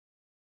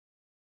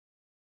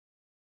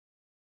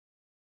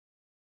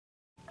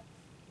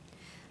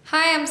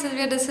Hi, I'm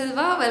Sylvia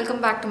D'Silva.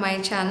 Welcome back to my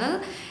channel.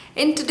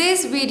 In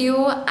today's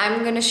video,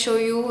 I'm going to show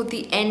you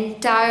the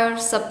entire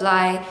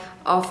supply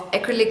of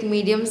acrylic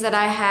mediums that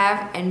I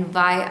have and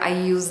why I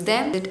use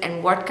them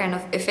and what kind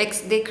of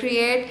effects they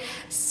create.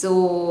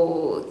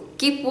 So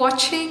keep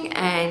watching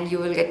and you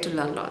will get to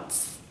learn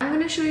lots. I'm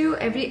going to show you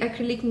every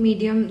acrylic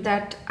medium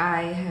that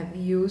I have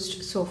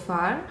used so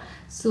far.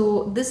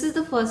 So this is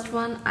the first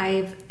one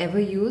I've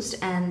ever used,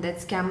 and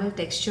that's Camel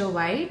Texture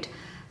White.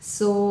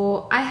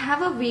 So I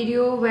have a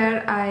video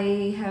where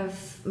I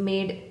have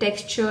made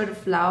textured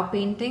flower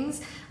paintings.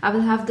 I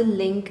will have the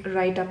link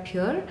right up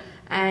here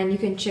and you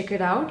can check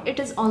it out. It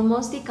is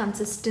almost the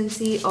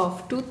consistency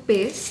of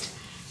toothpaste,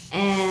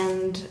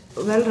 and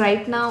well,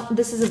 right now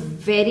this is a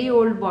very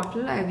old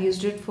bottle. I've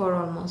used it for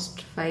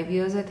almost 5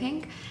 years, I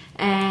think,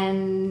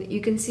 and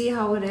you can see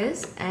how it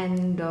is.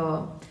 And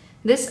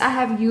this I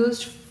have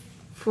used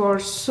for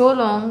so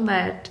long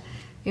that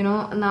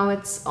now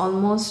it's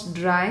almost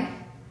dry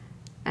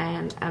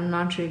and I'm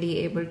not really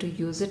able to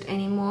use it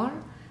anymore.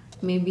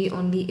 Maybe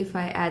only if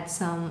I add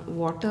some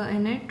water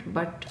in it,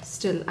 but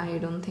still I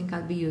don't think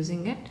I'll be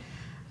using it.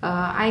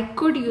 I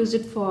could use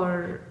it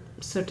for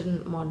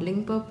certain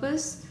modeling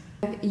purpose.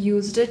 I've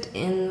used it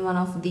in one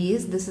of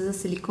these. This is a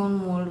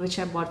silicone mold which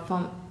I bought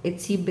from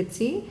Itsy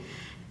Bitsy,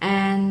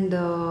 and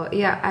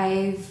yeah,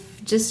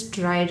 I've just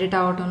dried it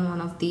out on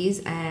one of these,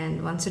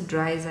 and once it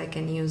dries I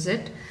can use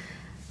it.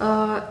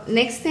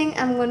 Next thing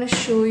I'm going to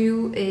show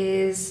you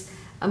is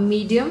a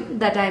medium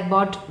that I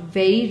bought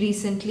very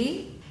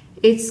recently.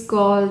 It's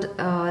called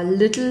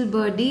Little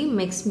Birdie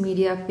Mixed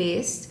Media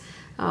Paste.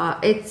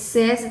 It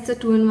says it's a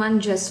 2-in-1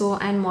 gesso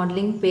and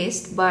modeling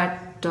paste, but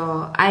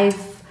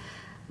I've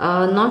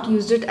not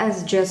used it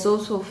as gesso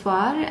so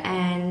far,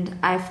 and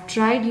I've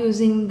tried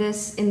using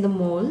this in the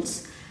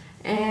molds,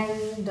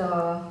 and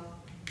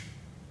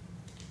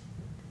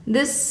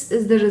this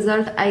is the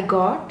result I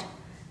got.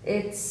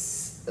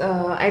 It's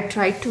I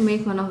tried to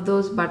make one of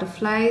those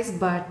butterflies,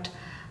 but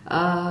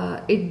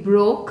it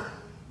broke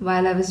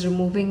while I was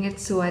removing it,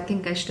 so I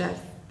think I should have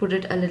put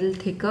it a little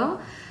thicker.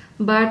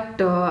 But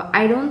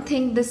I don't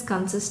think this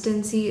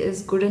consistency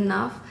is good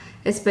enough,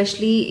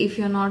 especially if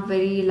you're not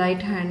very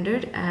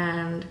light-handed,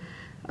 and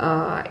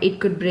it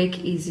could break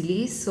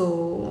easily.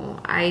 So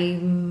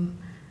I'm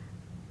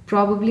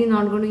probably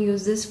not going to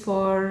use this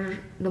for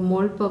the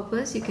mold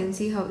purpose. You can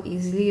see how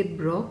easily it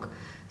broke.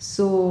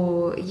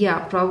 So yeah,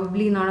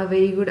 probably not a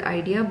very good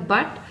idea,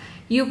 but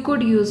you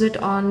could use it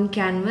on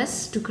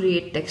canvas to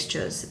create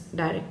textures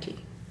directly.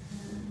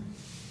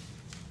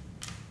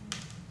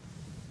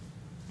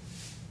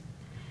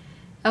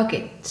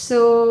 Okay,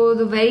 so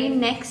the very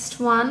next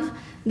one,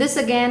 this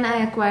again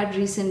I acquired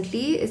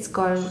recently. It's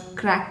called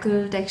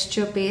Crackle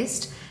Texture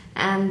Paste,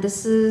 and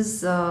this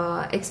is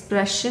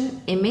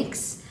Expression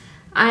Imix.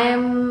 I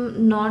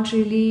am not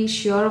really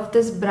sure of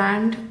this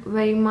brand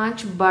very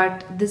much,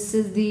 but this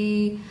is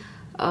the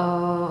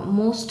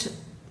most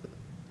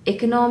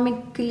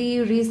economically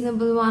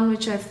reasonable one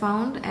which I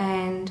found,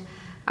 and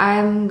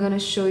I'm gonna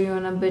show you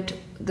in a bit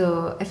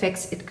the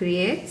effects it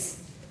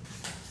creates.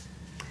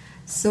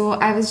 So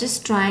I was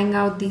just trying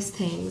out these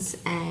things,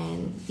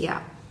 and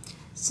yeah,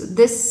 so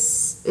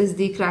this is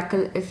the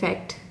crackle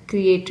effect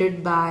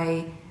created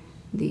by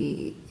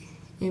the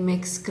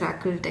Imix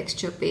Crackle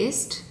Texture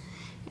Paste,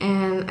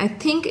 and I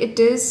think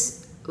it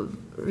is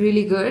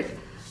really good.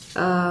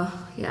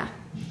 Yeah,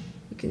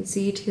 you can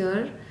see it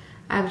here.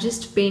 I've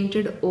just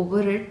painted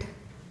over it,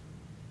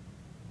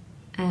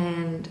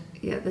 and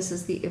yeah, this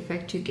is the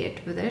effect you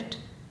get with it,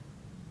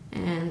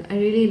 and I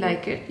really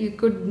like it. You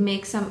could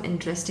make some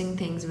interesting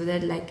things with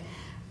it, like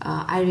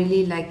I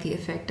really like the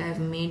effect I've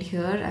made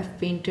here. I've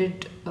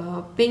painted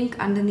pink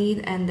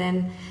underneath and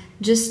then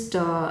just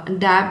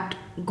dabbed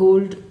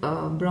gold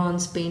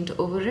bronze paint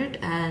over it,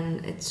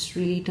 and it's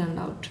really turned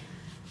out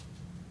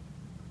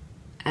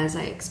as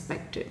I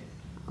expected.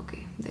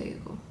 Okay, there you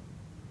go.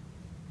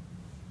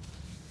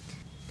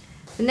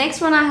 The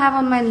next one I have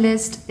on my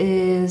list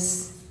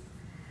is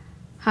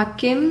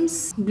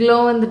Hakim's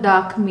Glow in the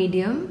Dark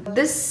medium.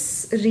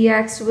 This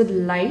reacts with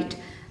light.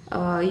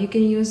 You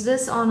can use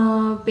this on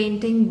a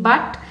painting,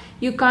 but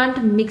you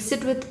can't mix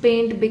it with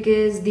paint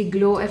because the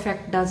glow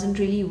effect doesn't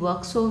really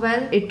work so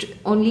well. It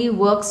only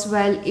works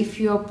well if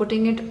you're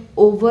putting it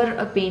over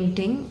a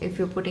painting, if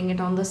you're putting it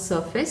on the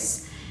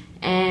surface,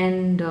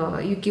 and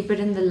you keep it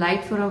in the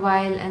light for a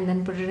while and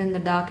then put it in the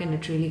dark, and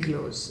it really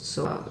glows.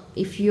 So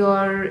if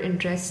you're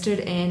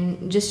interested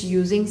in just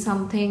using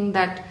something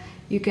that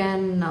you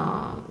can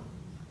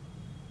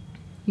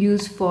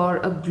use for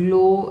a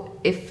glow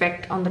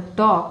effect on the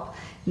top,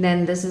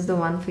 then this is the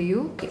one for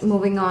you. Okay,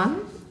 moving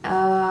on,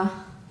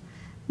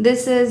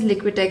 this is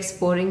Liquitex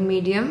pouring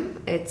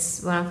medium.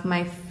 It's one of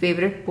my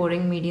favorite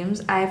pouring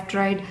mediums. I've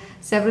tried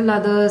several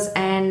others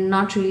and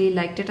not really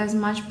liked it as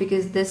much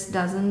because this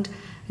doesn't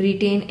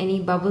retain any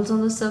bubbles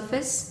on the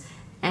surface,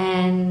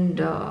 and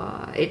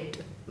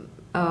it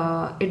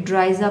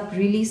dries up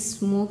really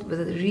smooth with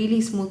a really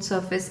smooth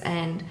surface,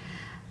 and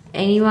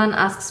anyone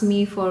asks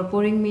me for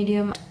pouring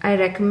medium, I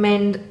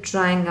recommend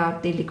trying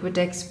out the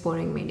Liquitex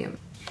pouring medium.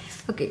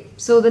 Okay,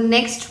 so the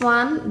next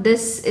one,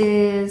 this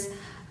is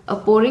a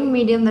pouring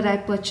medium that I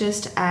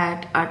purchased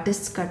at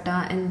Artist's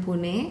Katta in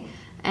Pune,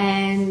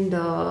 and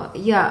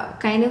yeah,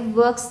 kind of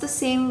works the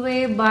same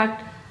way, but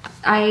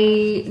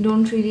I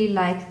don't really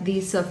like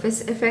the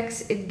surface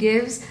effects it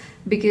gives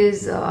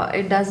because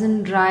it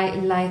doesn't dry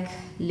like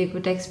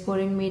Liquitex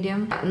pouring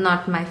medium.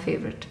 Not my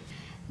favorite.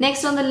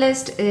 Next on the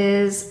list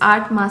is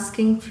art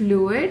masking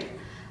fluid.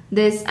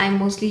 This I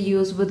mostly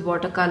use with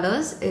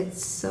watercolors.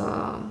 It's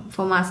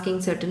for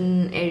masking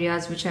certain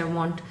areas which I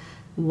want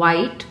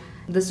white.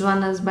 This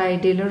one is by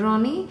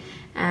Daler-Rowney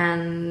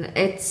and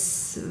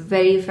it's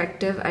very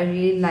effective. I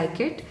really like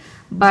it.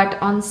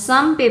 But on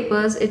some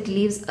papers it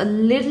leaves a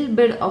little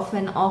bit of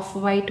an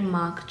off-white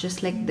mark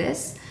just like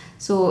this.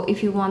 So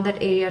if you want that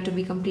area to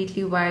be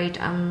completely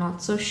white, I'm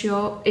not so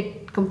sure.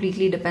 It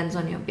completely depends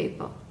on your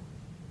paper.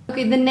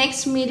 Okay, the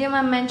next medium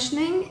I'm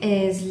mentioning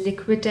is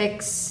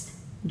Liquitex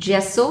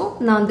gesso.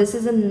 Now this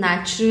is a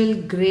natural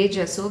gray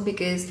gesso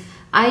because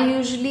I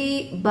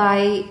usually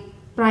buy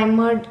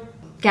primered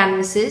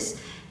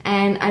canvases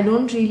and I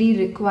don't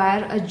really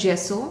require a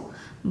gesso,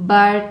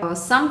 but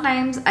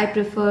sometimes I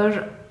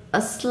prefer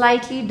a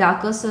slightly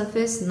darker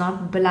surface,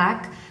 not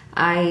black.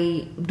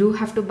 I do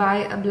have to buy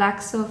a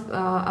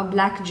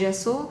black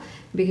gesso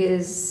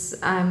because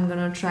I'm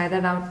gonna try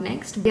that out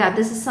next. Yeah,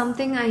 this is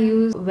something I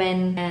use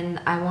when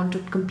I want to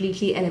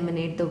completely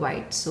eliminate the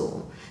white,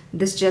 so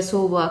this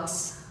gesso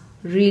works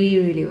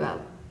really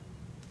well.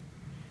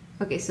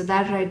 Okay, so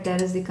that right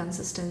there is the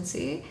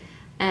consistency,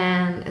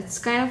 and it's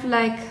kind of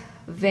like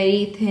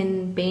very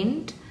thin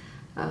paint,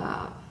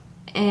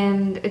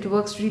 and it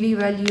works really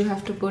well. You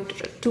have to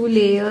put 2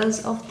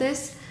 layers of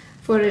this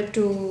for it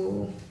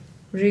to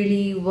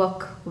really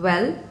work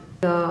well.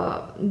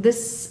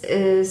 This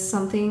is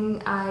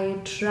something I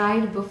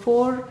tried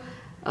before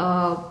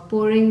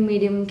pouring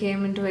medium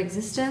came into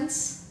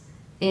existence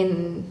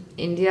in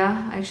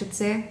India, I should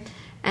say,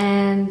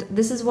 and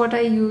this is what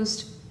I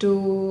used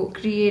to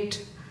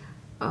create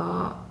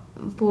pour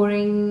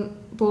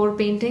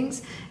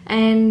paintings,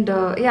 and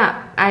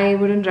yeah, I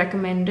wouldn't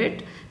recommend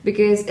it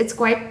because it's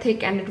quite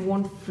thick and it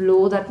won't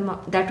flow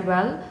that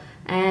well,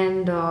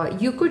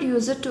 and you could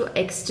use it to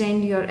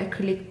extend your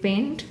acrylic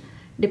paint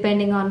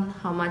depending on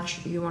how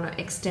much you want to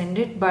extend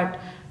it, but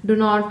do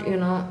not, you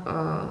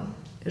know,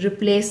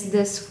 replace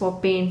this for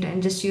paint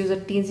and just use a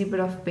teensy bit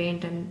of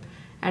paint and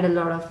add a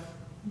lot of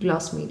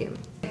gloss medium.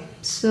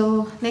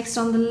 So next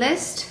on the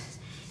list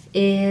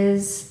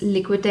is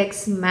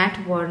Liquitex matte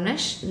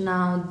varnish.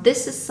 Now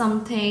this is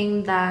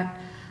something that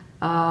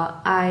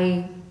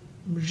I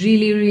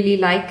really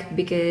like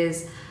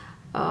because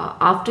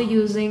after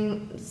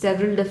using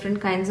several different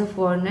kinds of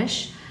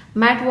varnish,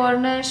 matte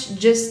varnish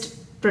just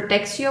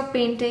protects your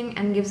painting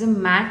and gives a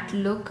matte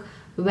look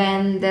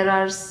when there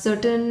are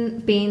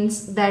certain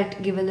paints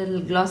that give a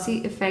little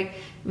glossy effect.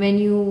 When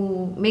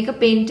you make a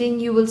painting,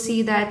 you will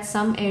see that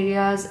some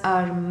areas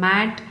are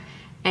matte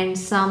and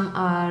some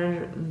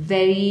are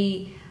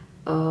very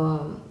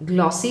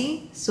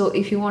glossy. So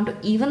if you want to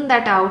even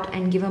that out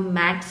and give a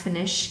matte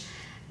finish,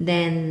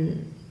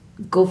 then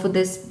go for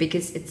this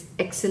because it's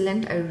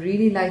excellent. I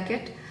really like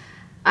it.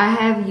 I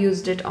have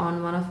used it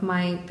on one of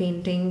my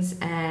paintings,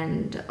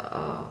 and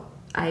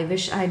I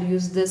wish I'd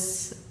used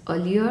this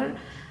earlier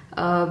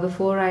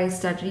before I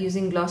started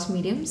using gloss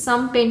medium.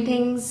 Some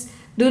paintings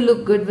do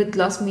look good with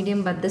gloss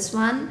medium, but this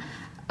one,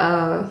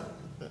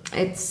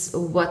 it's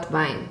worth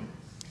buying.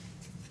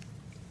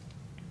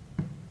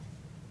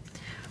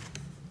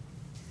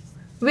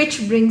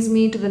 Which brings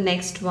me to the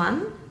next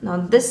one. Now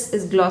this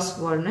is gloss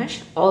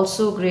varnish,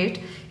 also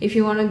great. If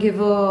you want to give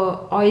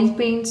a oil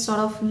paint sort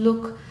of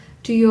look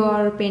to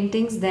your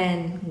paintings,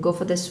 then go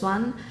for this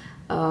one.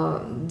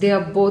 They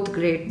are both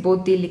great,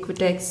 both the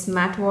Liquitex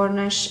matte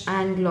varnish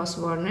and gloss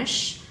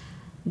varnish.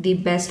 The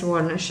best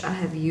varnish I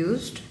have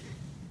used.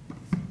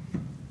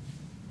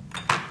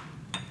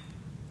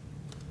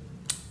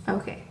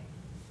 Okay,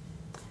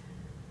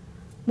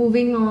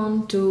 moving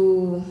on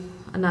to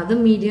another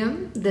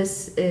medium.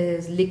 This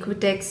is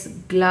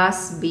Liquitex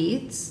glass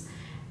beads,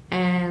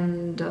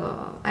 and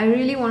I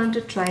really wanted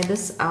to try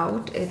this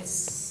out.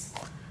 It's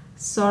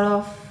sort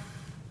of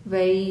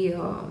very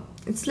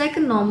it's like a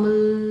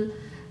normal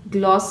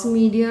gloss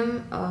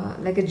medium,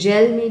 like a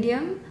gel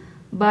medium,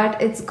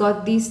 but it's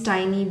got these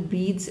tiny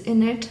beads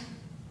in it,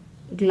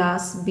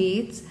 glass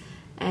beads,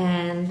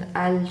 and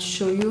I'll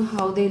show you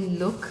how they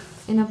look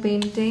in a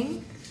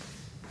painting.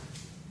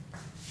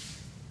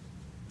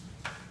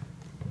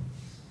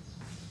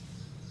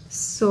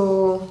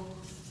 So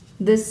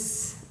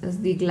this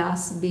is the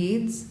glass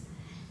beads,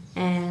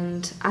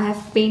 and I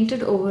have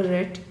painted over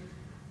it.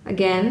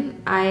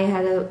 Again, I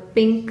had a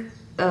pink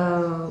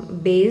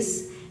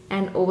base,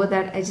 and over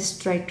that I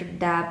just tried to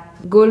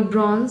dab gold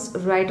bronze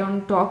right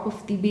on top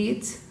of the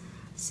beads.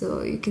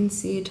 So you can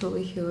see it over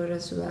here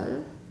as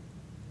well.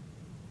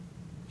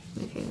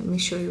 Okay, let me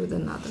show you with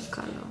another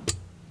color.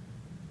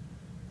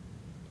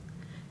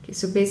 Okay,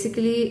 so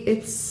basically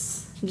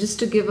it's just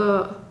to give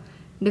a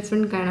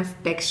different kind of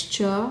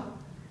texture,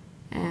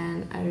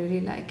 and I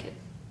really like it.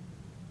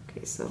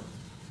 Okay, so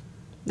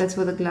that's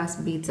what the glass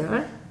beads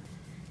are.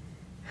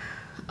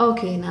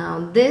 Okay,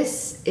 now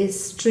this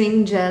is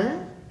string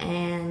gel,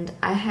 and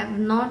I have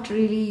not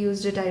really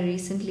used it. I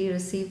recently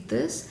received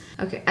this.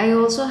 Okay, I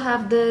also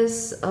have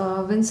this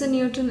Winsor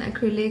Newton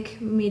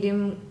acrylic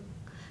medium.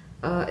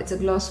 It's a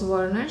gloss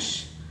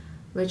varnish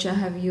which I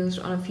have used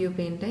on a few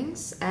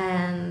paintings,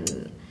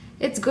 and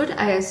it's good.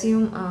 I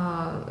assume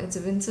it's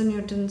a Winsor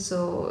Newton,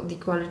 so the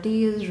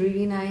quality is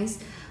really nice,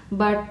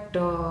 but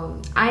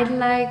I'd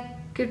like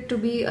it to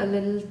be a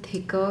little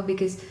thicker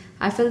because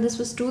I felt this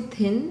was too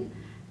thin,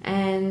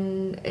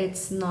 and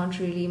it's not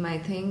really my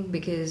thing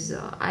because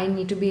I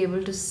need to be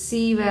able to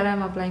see where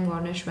I'm applying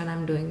varnish when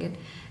I'm doing it,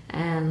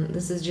 and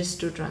this is just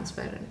too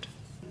transparent.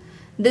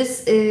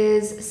 This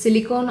is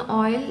silicone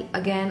oil.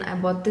 Again, I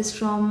bought this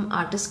from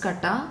Artist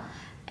Kata,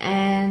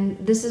 and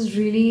this is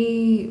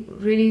really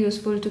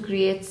useful to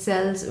create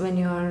cells when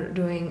you're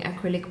doing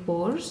acrylic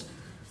pours.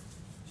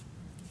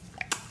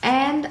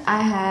 And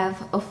I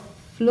have a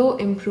flow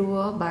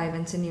improver by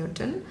Winsor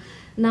Newton.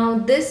 Now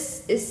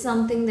this is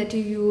something that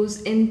you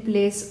use in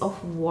place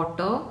of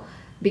water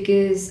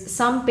because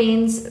some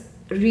paints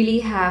really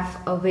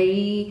have a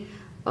very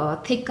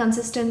thick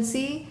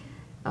consistency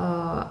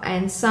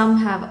and some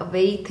have a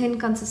very thin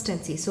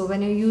consistency. So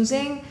when you're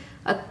using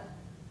a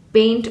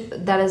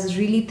paint that is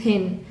really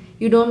thin,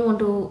 you don't want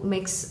to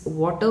mix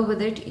water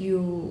with it.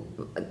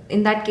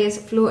 In that case,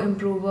 flow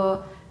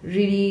improver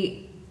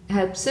really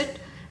helps it,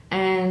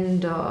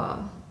 and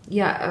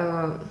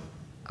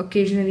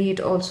occasionally it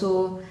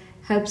also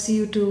helps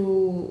you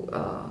to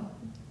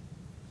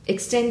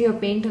extend your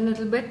paint a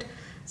little bit.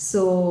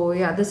 So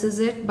yeah, this is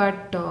it.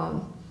 But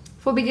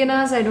for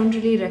beginners, I don't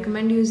really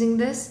recommend using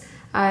this.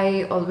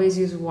 I always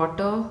use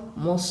water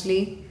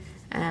mostly,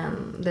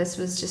 and this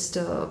was just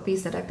a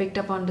piece that I picked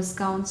up on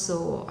discount,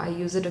 so I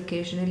use it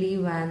occasionally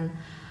when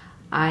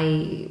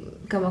I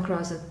come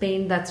across a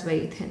paint that's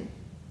very thin.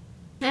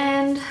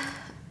 And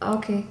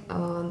okay,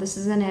 this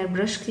is an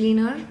airbrush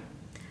cleaner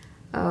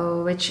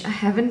which I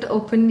haven't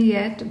opened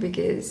yet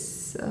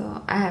because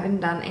I haven't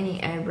done any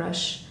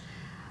airbrush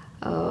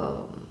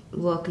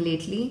work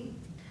lately.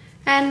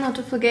 And not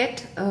to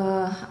forget,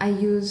 I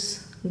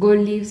use Gold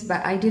Leaves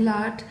by Ideal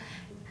Art.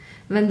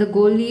 When the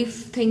gold leaf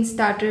thing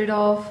started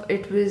off,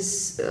 it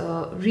was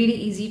really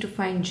easy to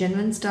find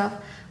genuine stuff,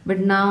 but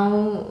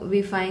now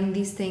we find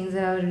these things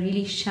that are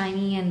really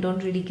shiny and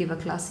don't really give a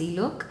classy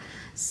look.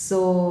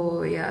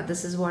 So yeah,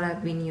 this is what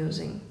I've been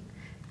using,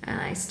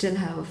 and I still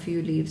have a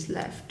few leaves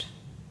left.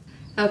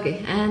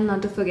 Okay, and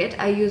not to forget,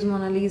 I use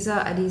Mona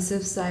Lisa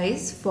adhesive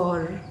size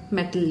for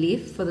metal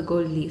leaf for the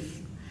gold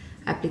leaf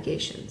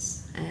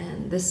applications,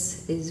 and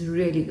this is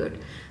really good.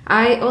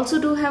 I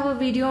also do have a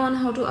video on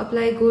how to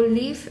apply gold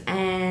leaf,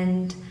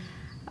 and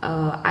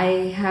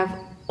I have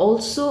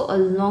also a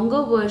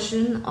longer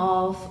version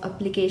of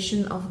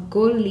application of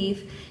gold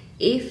leaf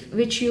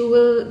which you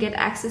will get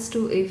access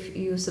to if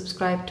you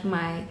subscribe to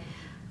my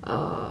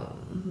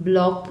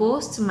blog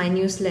posts, my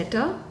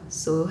newsletter.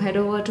 So head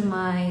over to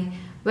my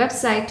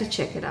website to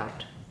check it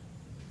out.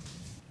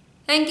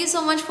 Thank you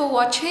so much for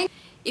watching.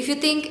 If you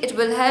think it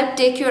will help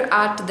take your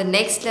art to the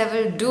next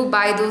level, do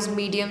buy those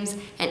mediums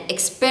and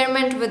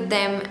experiment with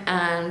them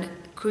and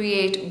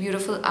create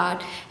beautiful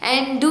art.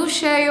 And do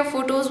share your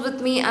photos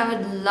with me. I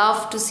would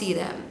love to see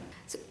them.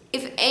 So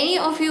if any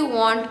of you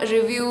want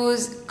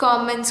reviews,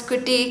 comments,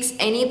 critiques,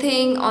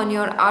 anything on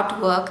your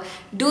artwork,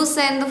 do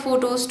send the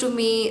photos to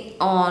me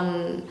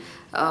on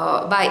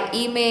by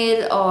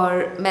email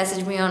or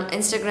message me on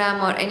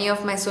Instagram or any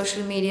of my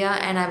social media,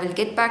 and I will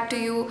get back to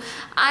you.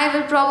 I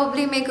will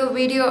probably make a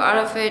video out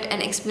of it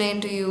and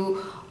explain to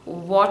you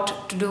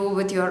what to do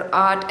with your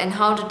art and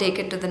how to take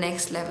it to the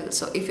next level.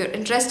 So if you're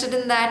interested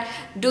in that,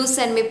 do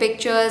send me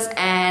pictures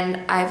and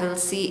I will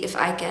see if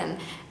I can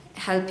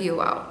help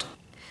you out.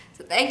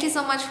 So thank you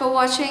so much for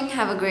watching.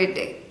 Have a great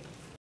day.